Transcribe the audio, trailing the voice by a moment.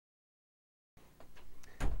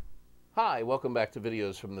Hi, welcome back to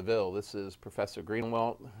Videos from the Ville. This is Professor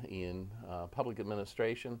Greenwalt in Public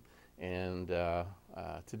Administration, and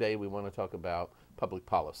today we want to talk about public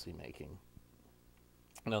policy making.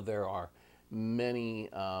 Now, there are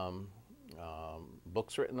many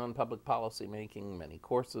books written on public policy making, many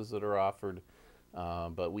courses that are offered,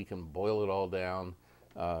 but we can boil it all down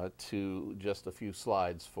to just a few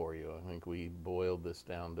slides for you. I think we boiled this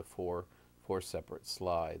down to four separate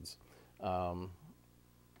slides.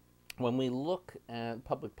 When we look at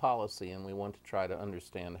public policy and we want to try to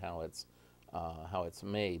understand how it's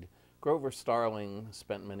made, Grover Starling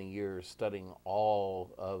spent many years studying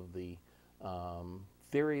all of the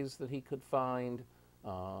theories that he could find,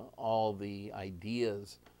 all the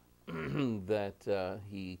ideas that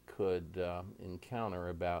he could encounter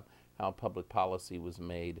about how public policy was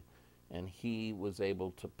made, and he was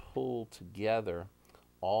able to pull together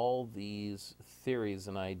all these theories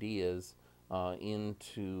and ideas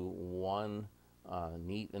into one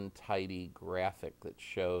neat and tidy graphic that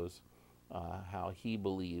shows how he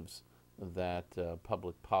believes that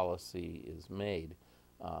public policy is made.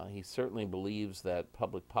 He certainly believes that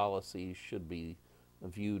public policy should be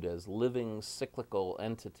viewed as living cyclical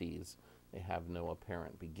entities. They have no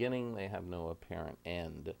apparent beginning, they have no apparent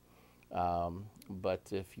end. But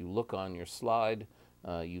if you look on your slide,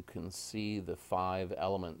 you can see the 5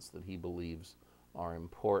 elements that he believes are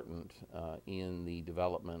important in the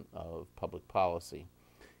development of public policy.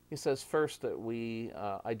 He says first that we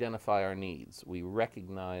identify our needs. We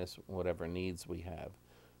recognize whatever needs we have.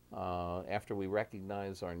 After we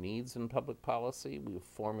recognize our needs in public policy, we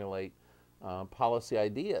formulate policy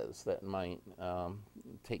ideas that might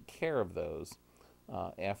take care of those.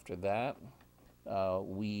 After that,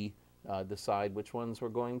 we decide which ones we're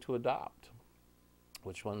going to adopt,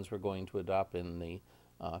 in the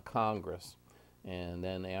Congress. And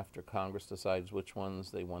then after Congress decides which ones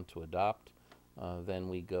they want to adopt, then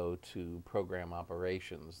we go to program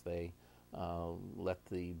operations. They let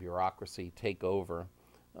the bureaucracy take over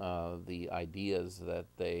the ideas that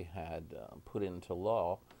they had put into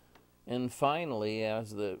law. And finally, as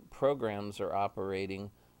the programs are operating,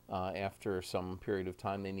 after some period of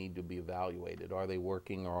time, they need to be evaluated. Are they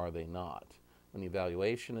working or are they not? When the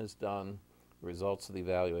evaluation is done, the results of the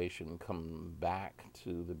evaluation come back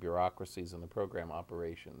to the bureaucracies and the program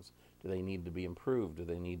operations. Do they need to be improved? Do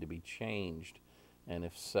they need to be changed? And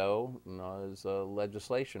if so, is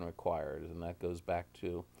legislation required? And that goes back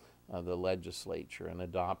to the legislature and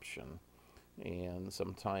adoption. And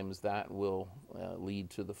sometimes that will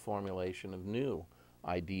lead to the formulation of new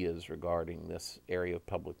ideas regarding this area of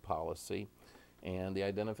public policy and the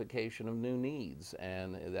identification of new needs,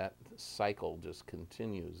 and that cycle just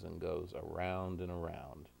continues and goes around and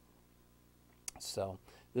around. So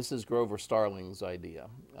this is Grover Starling's idea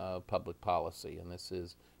of public policy, and this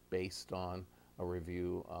is based on a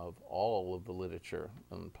review of all of the literature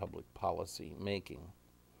on public policy making.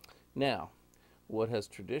 Now, what has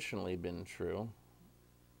traditionally been true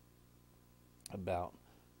about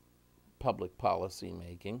public policy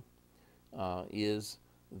making is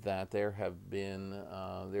that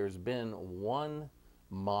there's been one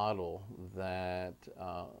model that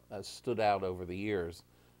has stood out over the years.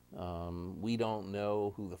 We don't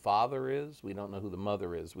know who the father is, we don't know who the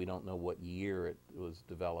mother is, we don't know what year it was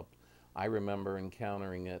developed. I remember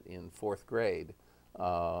encountering it in 4th grade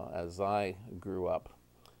as I grew up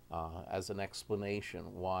as an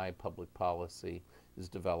explanation why public policy is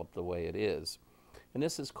developed the way it is. And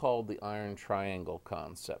this is called the Iron Triangle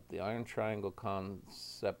concept. The Iron Triangle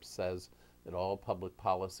concept says that all public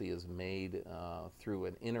policy is made through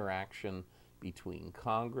an interaction between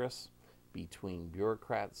Congress, between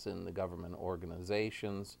bureaucrats in the government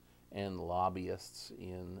organizations, and lobbyists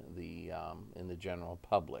in the general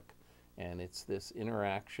public. And it's this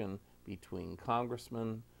interaction between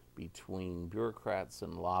congressmen, between bureaucrats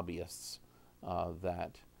and lobbyists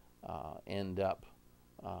that end up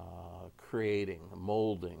creating,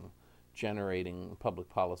 molding, generating public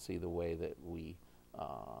policy the way that we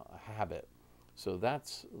have it. So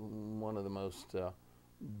that's one of the most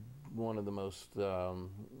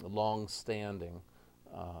long-standing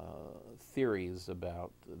theories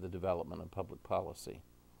about the development of public policy.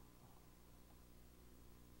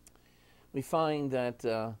 We find that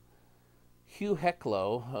Hugh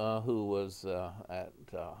Heclo, who was at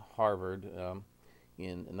Harvard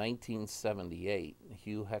in 1978,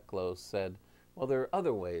 Hugh Heclo said, well, there are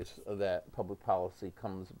other ways that public policy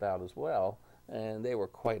comes about as well, and they were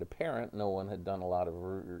quite apparent. No one had done a lot of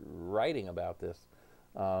writing about this.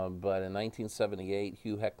 But in 1978,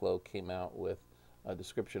 Hugh Heclo came out with a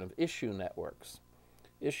description of issue networks.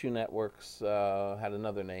 Issue networks had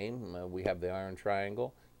another name. We have the Iron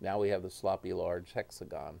Triangle. Now we have the sloppy large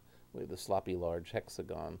hexagon. We have the sloppy large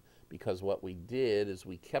hexagon because what we did is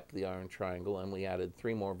we kept the iron triangle and we added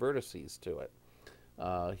 3 more vertices to it.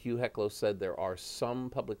 Hugh Heclo said there are some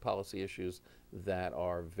public policy issues that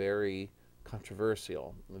are very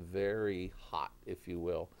controversial, very hot, if you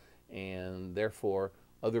will, and therefore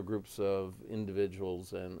other groups of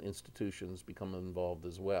individuals and institutions become involved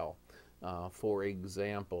as well. For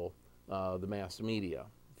example, the mass media,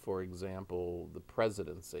 for example, the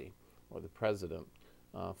presidency or the president,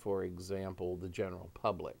 for example, the general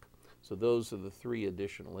public. So those are the 3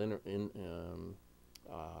 additional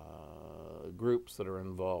groups that are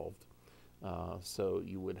involved. So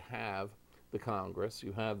you would have the Congress,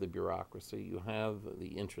 you have the bureaucracy, you have the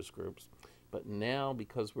interest groups, but now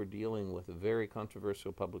because we're dealing with very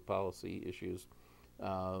controversial public policy issues,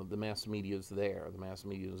 the mass media is there, the mass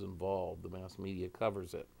media is involved, the mass media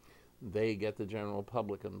covers it. They get the general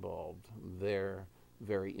public involved. They're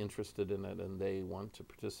very interested in it and they want to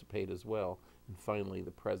participate as well. And finally,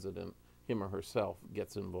 the president, him or herself,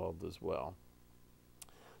 gets involved as well.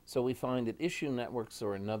 So we find that issue networks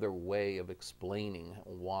are another way of explaining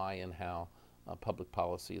why and how public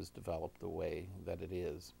policy is developed the way that it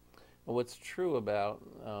is. Well, what's true about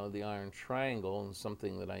the Iron Triangle, and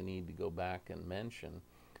something that I need to go back and mention,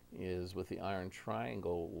 is with the Iron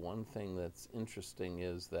Triangle, one thing that's interesting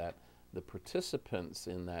is that the participants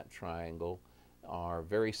in that triangle are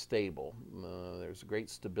very stable. There's great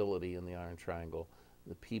stability in the Iron Triangle.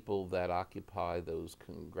 The people that occupy those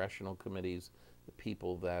congressional committees, the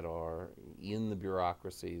people that are in the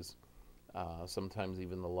bureaucracies, sometimes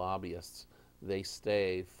even the lobbyists, they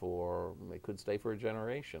could stay for a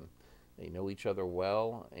generation. They know each other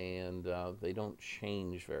well, and they don't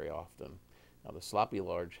change very often. Now, the sloppy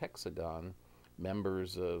large hexagon,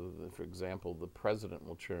 members of, for example, the president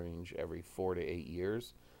will change every 4 to 8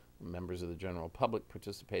 years. Members of the general public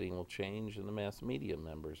participating will change, and the mass media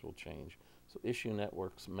members will change. So issue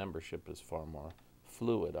networks membership is far more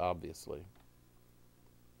fluid, obviously.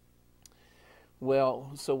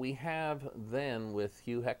 Well, so we have then, with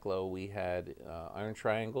Hugh Heclo, we had iron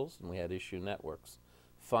triangles and we had issue networks.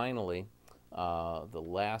 Finally, the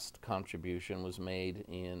last contribution was made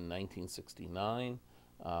in 1969.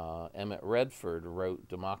 Emmett Redford wrote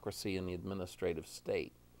Democracy in the Administrative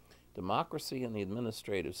State. Democracy in the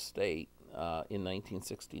Administrative State in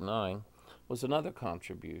 1969 was another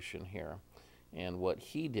contribution here. And what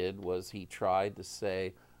he did was he tried to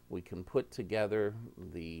say we can put together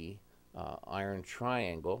the iron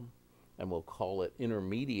triangle, and we'll call it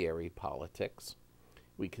intermediary politics.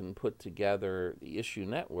 We can put together the issue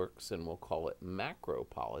networks, and we'll call it macro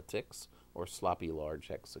politics, or sloppy large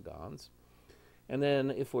hexagons. And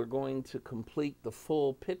then if we're going to complete the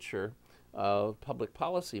full picture of public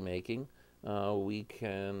policy making, we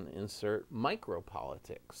can insert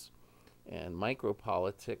micropolitics. And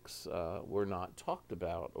micropolitics were not talked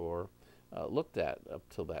about or looked at up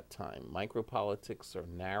till that time. Micropolitics are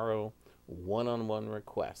narrow one-on-one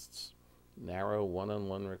requests,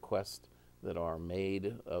 that are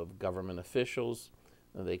made of government officials.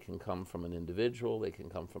 They can come from an individual, they can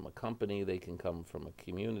come from a company, they can come from a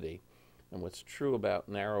community. And what's true about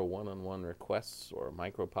narrow one-on-one requests or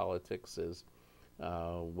micropolitics is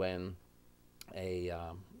when a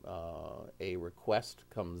request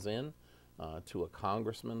comes in to a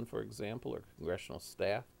congressman, for example, or congressional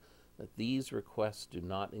staff, that these requests do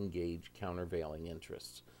not engage countervailing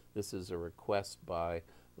interests. This is a request by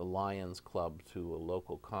the Lions Club to a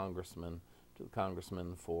local congressman, to the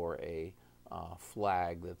congressman for a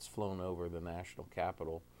flag that's flown over the national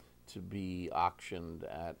capitol to be auctioned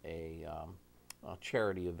at a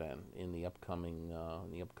charity event in the upcoming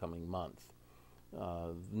month.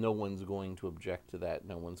 No one's going to object to that.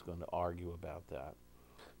 No one's going to argue about that.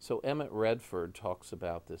 So Emmett Redford talks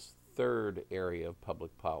about this third area of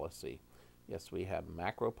public policy. Yes, we have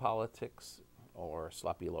macro politics, or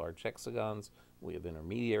sloppy large hexagons. We have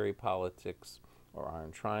intermediary politics, or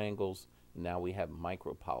iron triangles. Now we have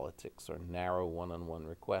micropolitics, or narrow one-on-one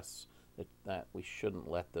requests, that we shouldn't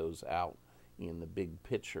let those out in the big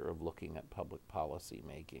picture of looking at public policy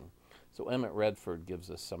making. So Emmett Redford gives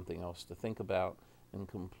us something else to think about and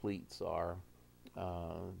completes our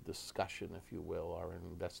discussion, if you will, our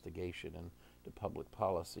investigation into public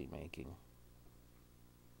policy making.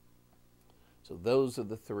 So those are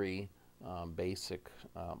the 3 basic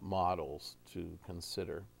models to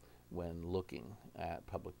consider when looking at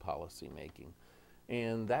public policy making.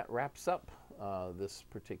 And that wraps up this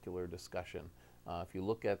particular discussion. If you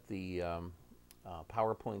look at the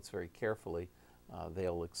PowerPoints very carefully,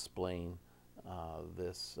 they'll explain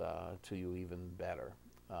this to you even better.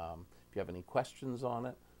 If you have any questions on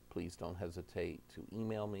it, please don't hesitate to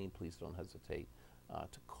email me. Please don't hesitate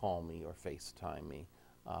to call me or FaceTime me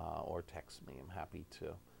or text me. I'm happy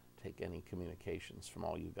to take any communications from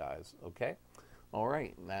all you guys, okay? All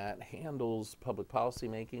right, that handles public policy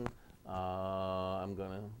making. I'm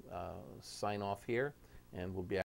going to sign off here, and we'll be